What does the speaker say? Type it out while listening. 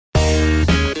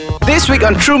This week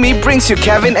on True Me brings you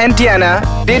Kevin and Diana.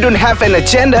 They don't have an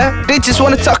agenda, they just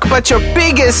want to talk about your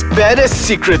biggest, baddest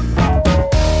secret.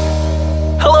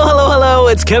 Hello,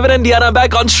 it's Kevin and Diana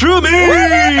back on True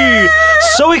Me!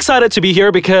 So excited to be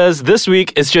here because this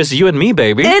week it's just you and me,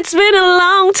 baby. It's been a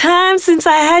long time since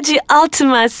I had you all to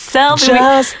myself.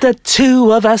 Just the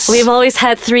two of us. We've always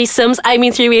had threesomes. I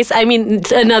mean, three-ways. I mean,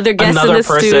 another guest Another in the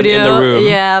person studio. in the room.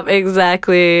 Yeah,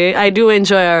 exactly. I do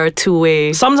enjoy our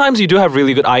two-way. Sometimes you do have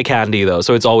really good eye candy, though,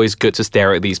 so it's always good to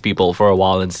stare at these people for a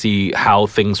while and see how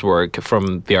things work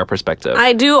from their perspective.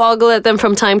 I do ogle at them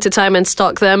from time to time and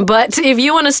stalk them, but if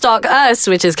you want to stalk us,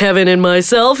 which is Kevin and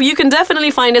myself, you can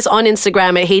definitely find us on Instagram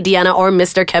at Hey Diana or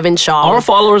Mr. Kevin Shaw. Or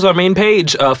follow our main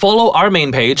page. Follow our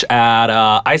main page at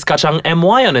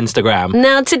IceKachangMY on Instagram.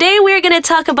 Now, today we're going to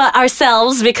talk about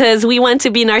ourselves because we want to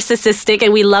be narcissistic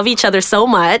and we love each other so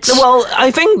much. Well,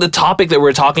 I think the topic that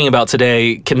we're talking about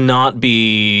today cannot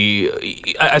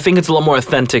be... I think it's a lot more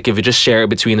authentic if you just share it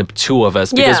between the two of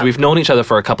us because we've known each other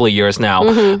for a couple of years now.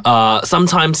 Mm-hmm.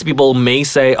 Sometimes people may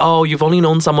say, oh, you've only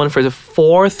known someone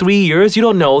for 3 years. You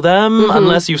don't know them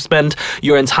unless you've spent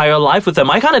your entire life with them.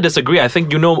 I kind of disagree. I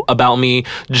think you know about me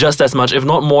just as much, if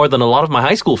not more, than a lot of my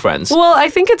high school friends. Well, I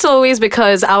think it's always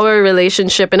because our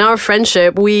relationship and our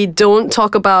friendship, we don't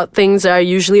talk about things that are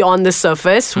usually on the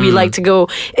surface. We like to go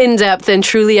in depth and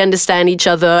truly understand each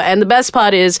other. And the best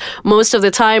part is most of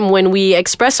the time when we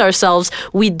express ourselves,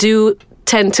 we do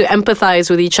tend to empathize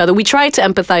with each other. We try to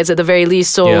empathize at the very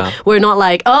least, so we're not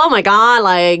like, oh my god,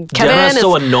 like Kevin is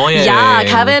so annoying. Yeah,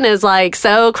 Kevin is like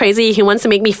so crazy. He wants to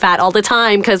make me fat all the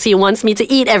time because he wants me to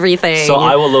eat everything. So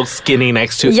I will look skinny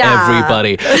next to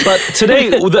everybody. But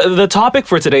today, the topic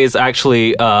for today is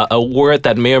actually a word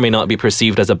that may or may not be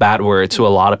perceived as a bad word to a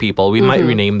lot of people. We might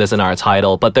rename this in our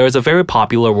title, but there is a very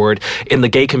popular word in the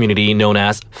gay community known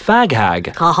as fag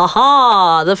hag. Ha ha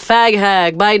ha! The fag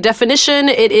hag. By definition,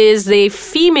 it is the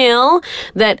female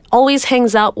that always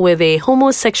hangs out with a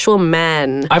homosexual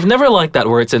man. I've never liked that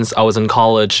word since I was in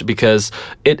college because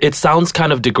it sounds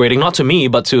kind of degrading, not to me,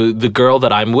 but to the girl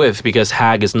that I'm with, because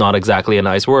hag is not exactly a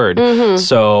nice word.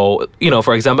 So,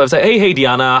 for example, if I say, hey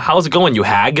Diana, how's it going, you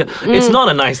hag? It's not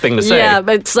a nice thing to say. Yeah,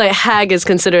 but it's like hag is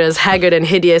considered as haggard and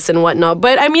hideous and whatnot.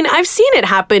 But I mean, I've seen it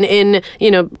happen in,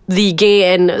 the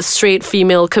gay and straight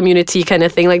female community kind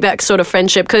of thing, like that sort of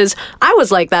friendship, because I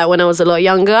was like that when I was a lot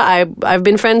younger. I've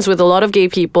been friends with a lot of gay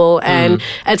people, and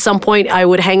at some point I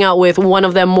would hang out with one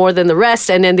of them more than the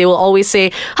rest, and then they will always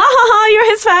say, ha ha ha,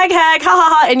 you're his fag hag, ha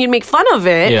ha ha, and you'd make fun of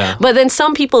it. Yeah. But then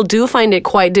some people do find it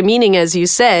quite demeaning, as you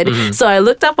said. So I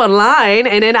looked up online,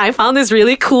 and then I found this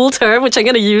really cool term, which I'm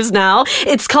going to use now.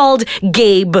 It's called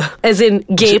gabe, as in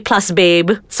gay plus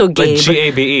babe. So gabe. Like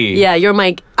G-A-B-E. Yeah,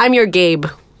 I'm your gabe.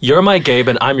 You're my gabe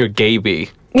and I'm your gaby.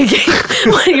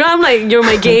 I'm like, you're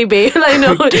my gay babe. I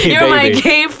know. You're my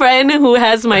gay friend who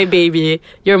has my baby.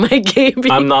 You're my gay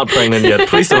baby. I'm not pregnant yet.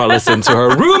 Please do not listen to her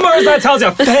rumors that tells you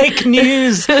fake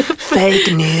news.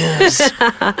 Fake news.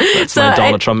 That's my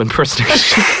Donald Trump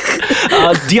impersonation.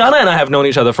 Diana and I have known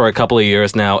each other for a couple of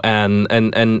years now, and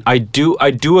I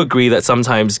do agree that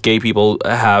sometimes gay people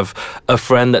have a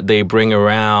friend that they bring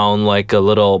around like a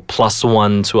little plus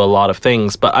one to a lot of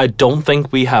things, but I don't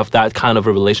think we have that kind of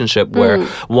a relationship where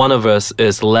one of us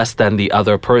is less than the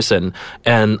other person.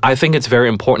 And I think it's very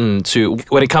important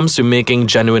when it comes to making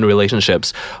genuine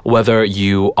relationships, whether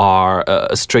you are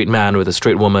a straight man with a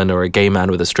straight woman or a gay man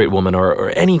with a straight woman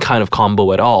or any kind of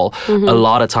combo at all, a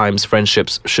lot of times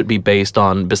friendships should be based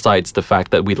on, besides the fact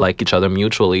that we like each other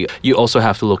mutually, you also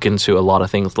have to look into a lot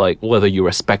of things like whether you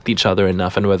respect each other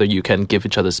enough and whether you can give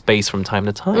each other space from time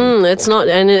to time. It's not,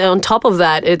 and on top of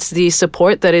that, it's the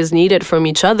support that is needed from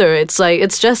each other. It's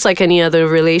just like any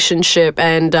other relationship,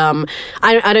 and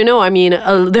I don't know. I mean,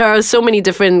 there are so many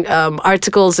different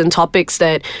articles and topics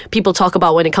that people talk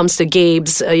about when it comes to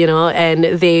gabes, and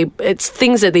it's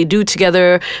things that they do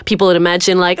together. People would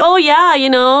imagine like, oh yeah,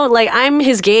 like I'm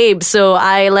his gabe, so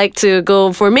I like to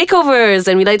go for makeovers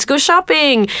and we like to go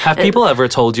shopping. Have people ever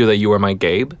told you that you were my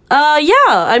gabe? Yeah.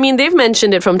 I mean, they've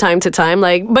mentioned it from time to time,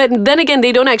 but then again,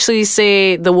 they don't actually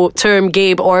say the term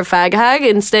gabe or fag hag.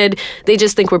 Instead, they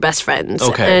just think we're best friends.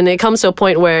 Okay. And it comes to a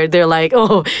point where they're like,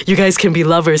 oh, you guys can be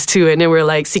lovers too. And then we're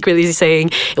like secretly saying,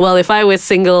 well, if I was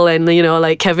single and,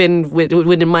 like Kevin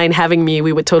wouldn't mind having me,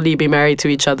 we would totally be married to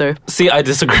each other. See, I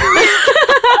disagree.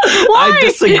 Why? I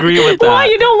disagree with that. Why?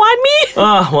 You don't want me?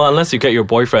 Well, unless you get your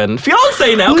boyfriend.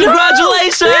 Fiancé now.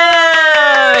 Congratulations!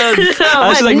 I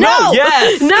was like, no,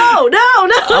 yes. No.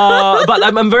 But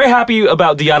I'm very happy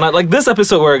about Diana. Like this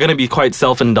episode, we're going to be quite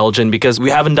self-indulgent because we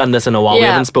haven't done this in a while. We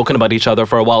Yeah. haven't spoken about each other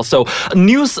for a while. So, a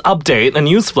news update, a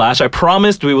news flash. I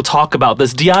promised we will talk about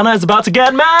this. Diana is about to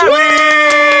get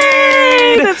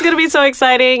married. That's gonna be so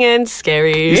exciting and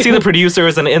scary. You see the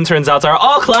producers and interns out there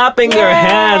all clapping their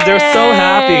hands. They're so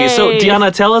happy. So,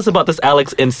 Diana, tell us about this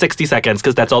Alex in 60 seconds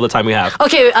because that's all the time we have.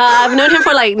 Okay, I've known him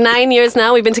for like 9 years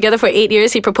now. We've been together for 8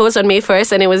 years. He proposed on May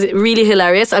 1st and it was really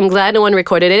hilarious. I'm glad no one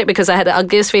recorded it because I had the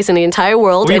ugliest face in the entire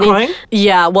world. Were you And crying?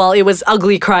 Yeah, well, it was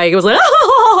ugly crying. It was like,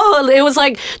 it was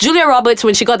like Julia Roberts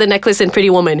when she got the necklace in Pretty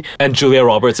Woman. And Julia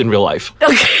Roberts in real life.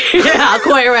 Okay, yeah,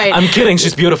 quite right. I'm kidding.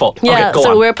 She's beautiful. Yeah, Okay, go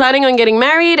so on. we're planning on getting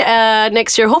married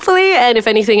next year, hopefully. And if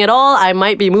anything at all, I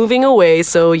might be moving away.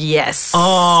 So yes.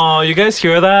 Oh, you guys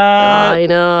hear that? I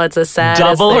know, it's a sad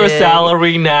Double her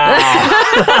salary now.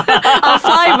 I'll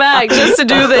fly back just to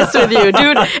do this with you.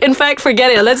 Dude, in fact,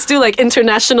 forget it. Let's do like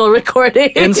international recording.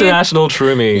 International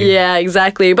Trumi. Yeah,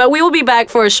 exactly. But we will be back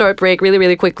for a short break really,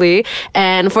 really quickly.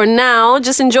 And for now,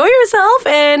 just enjoy yourself.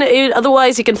 And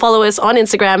otherwise, you can follow us on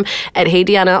Instagram at Hey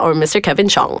Diana or Mr. Kevin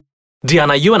Chong.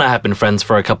 Diana, you and I have been friends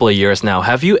for a couple of years now.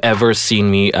 Have you ever seen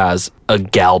me as a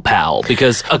gal pal?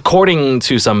 Because according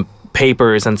to some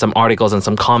papers and some articles and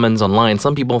some comments online,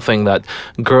 some people think that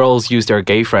girls use their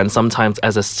gay friends sometimes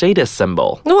as a status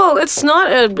symbol. Well, it's not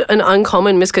an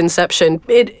uncommon misconception.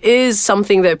 It is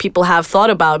something that people have thought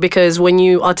about because when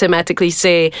you automatically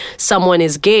say someone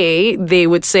is gay, they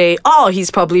would say, oh,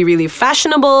 he's probably really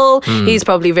fashionable, he's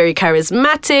probably very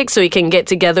charismatic, so he can get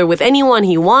together with anyone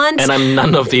he wants. And I'm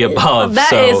none of the above. That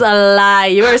so. is a lie.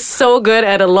 You are so good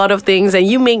at a lot of things and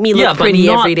you make me look Yeah, but pretty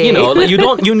not, every day. you know, you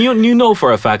don't. You know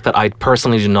for a fact that I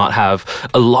personally do not have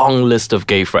a long list of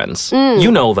gay friends.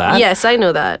 You know that. Yes, I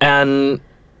know that. And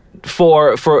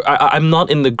I'm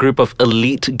not in the group of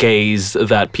elite gays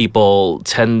that people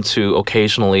tend to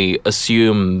occasionally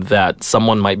assume that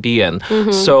someone might be in.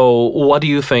 So what do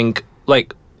you think,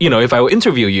 like, you know, if I would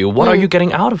interview you, what are you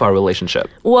getting out of our relationship?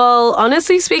 Well,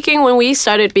 honestly speaking, when we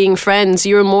started being friends,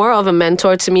 you were more of a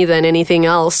mentor to me than anything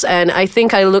else. And I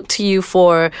think I looked to you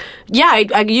for,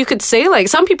 you could say, like,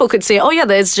 some people could say, oh yeah,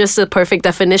 that's just the perfect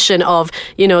definition of,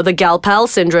 you know, the gal pal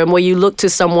syndrome, where you look to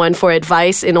someone for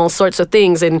advice in all sorts of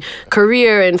things, in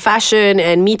career and fashion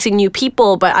and meeting new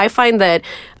people. But I find that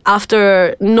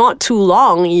after not too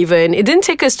long even, it didn't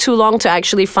take us too long to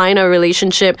actually find our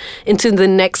relationship into the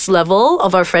next level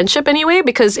of our friendship anyway,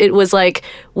 because it was like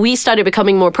we started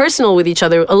becoming more personal with each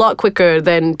other a lot quicker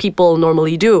than people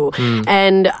normally do.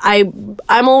 And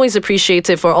I'm always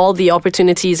appreciative for all the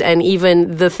opportunities and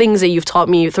even the things that you've taught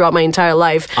me throughout my entire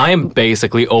life. I am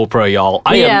basically Oprah, y'all.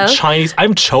 I Yeah. am Chinese.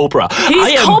 I'm Chopra.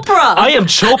 He's Chopra. I am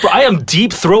Chopra. I am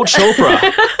Deep Throat Chopra.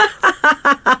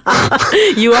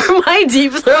 You are my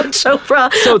deep throat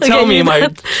Chopra. So Look tell at me, you, my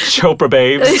that Chopra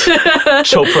babes.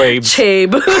 Choprabes.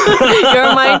 Chabe.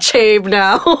 You're my Chabe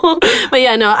now. But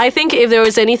yeah, no, I think if there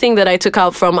was anything that I took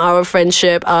out from our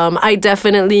friendship, I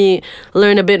definitely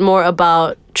learned a bit more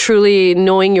about truly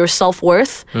knowing your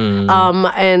self-worth.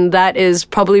 And that is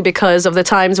probably because of the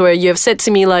times where you have said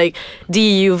to me, like,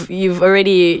 Dee, you've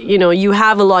already, you know, you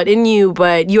have a lot in you,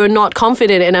 but you're not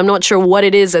confident and I'm not sure what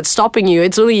it is that's stopping you.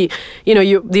 It's really, you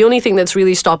know, the only thing that's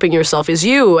really stopping yourself is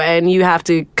you, and you have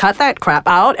to cut that crap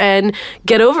out and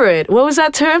get over it. What was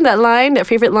that term, that line, that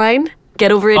favorite line?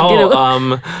 Get over it,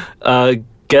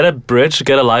 Get a bridge,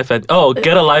 get a life, and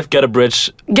get a life, get a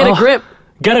bridge. Get a grip.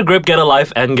 Get a grip, get a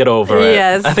life, and get over it.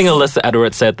 Yes. I think Alyssa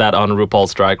Edwards said that on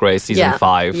RuPaul's Drag Race season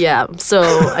 5. Yeah, so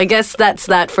I guess that's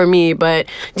that for me. But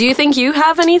do you think you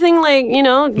have anything like, you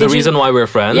know... The reason why we're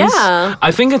friends? Yeah.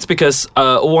 I think it's because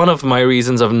one of my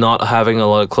reasons of not having a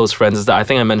lot of close friends is that I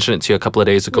think I mentioned it to you a couple of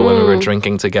days ago when we were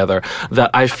drinking together, that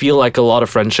I feel like a lot of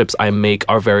friendships I make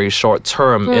are very short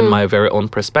term in my very own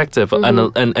perspective.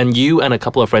 And you and a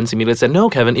couple of friends immediately said,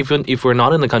 no, Kevin, even if we're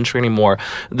not in the country anymore,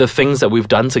 the things that we've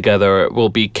done together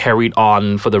will be carried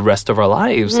on for the rest of our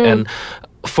lives. And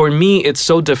for me, it's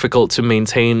so difficult to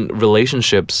maintain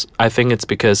relationships. I think it's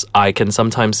because I can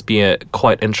sometimes be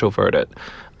quite introverted.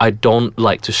 I don't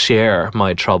like to share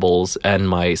my troubles and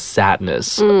my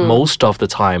sadness most of the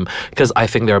time because I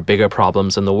think there are bigger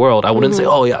problems in the world. I wouldn't say,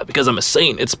 oh yeah, because I'm a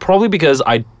saint. It's probably because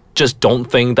I just don't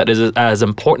think that is as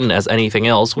important as anything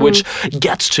else, which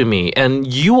gets to me. And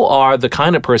you are the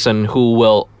kind of person who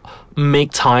will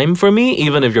make time for me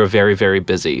even if you're very, very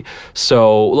busy.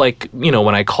 So like,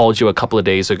 when I called you a couple of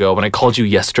days ago, when I called you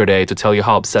yesterday to tell you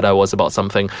how upset I was about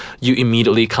something, you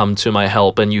immediately come to my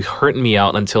help and you heard me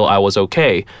out until I was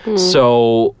okay.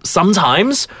 So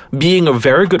sometimes being a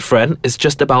very good friend is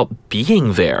just about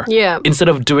being there. Yeah. Instead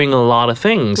of doing a lot of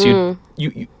things.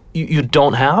 You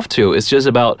don't have to. It's just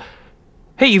about,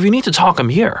 hey, if you need to talk, I'm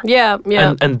here. Yeah.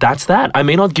 And that's that. I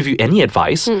may not give you any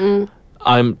advice.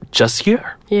 I'm just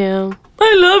here. Yeah.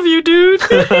 I love you, dude.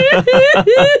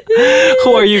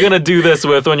 Who are you gonna do this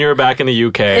with when you're back in the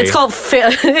UK? It's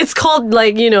called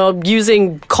like,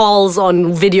 using calls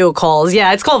on video calls.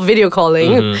 Yeah, it's called video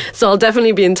calling. So I'll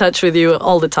definitely be in touch with you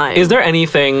all the time. Is there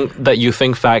anything that you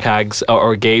think fag hags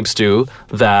or gabes do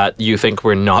that you think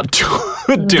we're not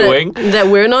doing? That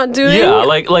we're not doing? Yeah,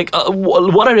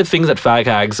 what are the things that fag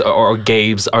hags or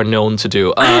gabes are known to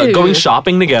do? Going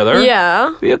shopping together.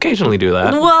 Yeah. We occasionally do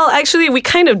that. Well, actually, we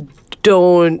kind of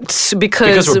don't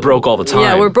because we're broke all the time.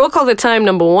 Yeah, we're broke all the time,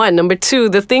 number one. Number two,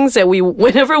 the things that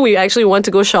whenever we actually want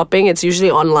to go shopping, it's usually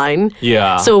online.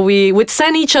 Yeah. So we would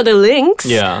send each other links,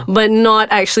 yeah, but not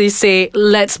actually say,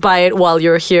 let's buy it while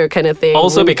you're here kind of thing.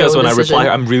 Also because when I reply,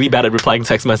 I'm really bad at replying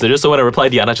text messages. So when I reply,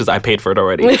 Diana, I paid for it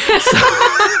already.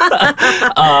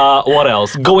 What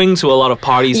else? Going to a lot of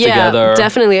parties together. Yeah,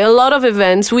 definitely. A lot of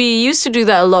events. We used to do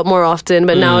that a lot more often,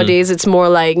 but nowadays it's more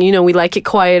like, we like it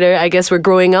quieter. I guess we're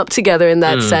growing up together in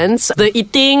that sense. The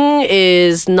eating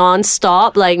is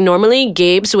non-stop. Like normally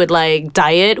Gabes would like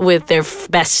diet with their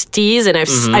besties, and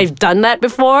I've done that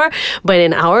before, but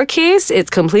in our case it's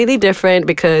completely different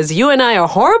because you and I are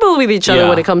horrible with each other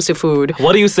when it comes to food.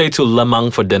 What do you say to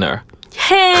lemang for dinner?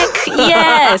 Heck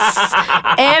yes.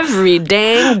 Every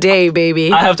dang day, baby.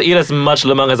 I have to eat as much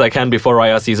lemang as I can before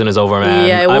Raya season is over, man.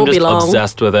 Yeah, it won't be long. I'm just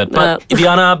obsessed with it. But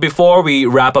Diana, before we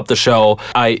wrap up the show,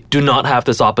 I do not have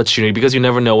this opportunity because you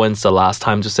never know when's the last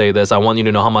time to say this. I want you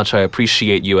to know how much I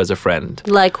appreciate you as a friend.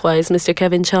 Likewise, Mr.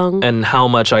 Kevin Chung. And how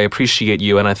much I appreciate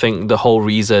you. And I think the whole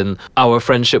reason our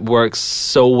friendship works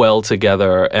so well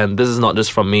together, and this is not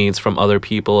just from me, it's from other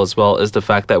people as well, is the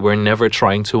fact that we're never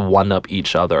trying to one-up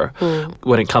each other.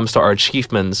 When it comes to our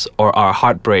achievements or our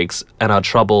heartbreaks and our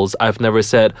troubles, I've never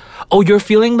said, oh, you're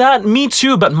feeling that? Me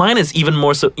too, but mine is even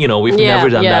more so, we've never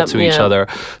done that to each other.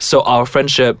 So our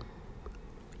friendship,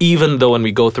 even though when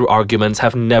we go through arguments,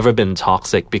 have never been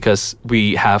toxic because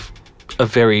we have a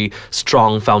very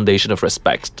strong foundation of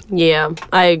respect. Yeah,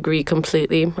 I agree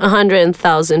completely.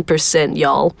 100,000%,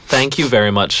 y'all. Thank you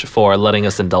very much for letting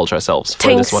us indulge ourselves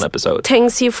for this one episode.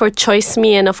 Thanks you for choice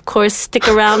me, and of course stick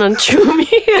around on True Me.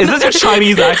 Is this your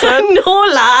Chinese accent? No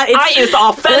lah. I is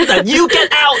offended. You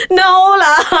get out. No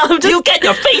lah. You get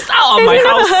your face out of my house.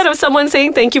 I've never heard of someone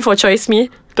saying thank you for choice me.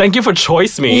 Thank you for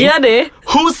choice me. Yeah, de.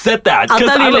 Who said that? Because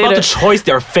I'm about to choice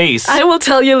their face. I will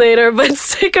tell you later, but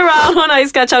stick around on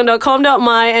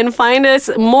icekachang.com.my and find us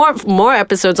more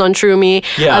episodes on True Me.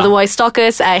 Yeah. Otherwise, stalk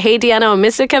us at Hey Diana or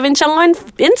Mr. Kevin Chung on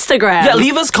Instagram. Yeah,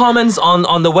 leave us comments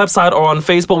on the website or on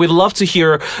Facebook. We'd love to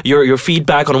hear your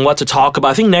feedback on what to talk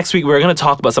about. I think next week we're going to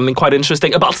talk about something quite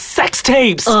interesting about sex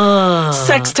tapes.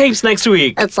 Sex tapes next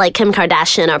week. It's like Kim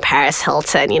Kardashian or Paris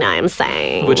Hilton, you know what I'm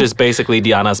saying? Which is basically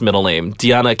Diana's middle name.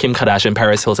 Diana, Kim Kardashian,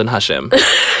 Paris Hilton, Hashim.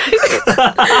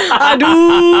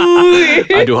 Aduh.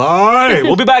 Aduh, hi.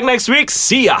 We'll be back next week.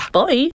 See ya. Bye.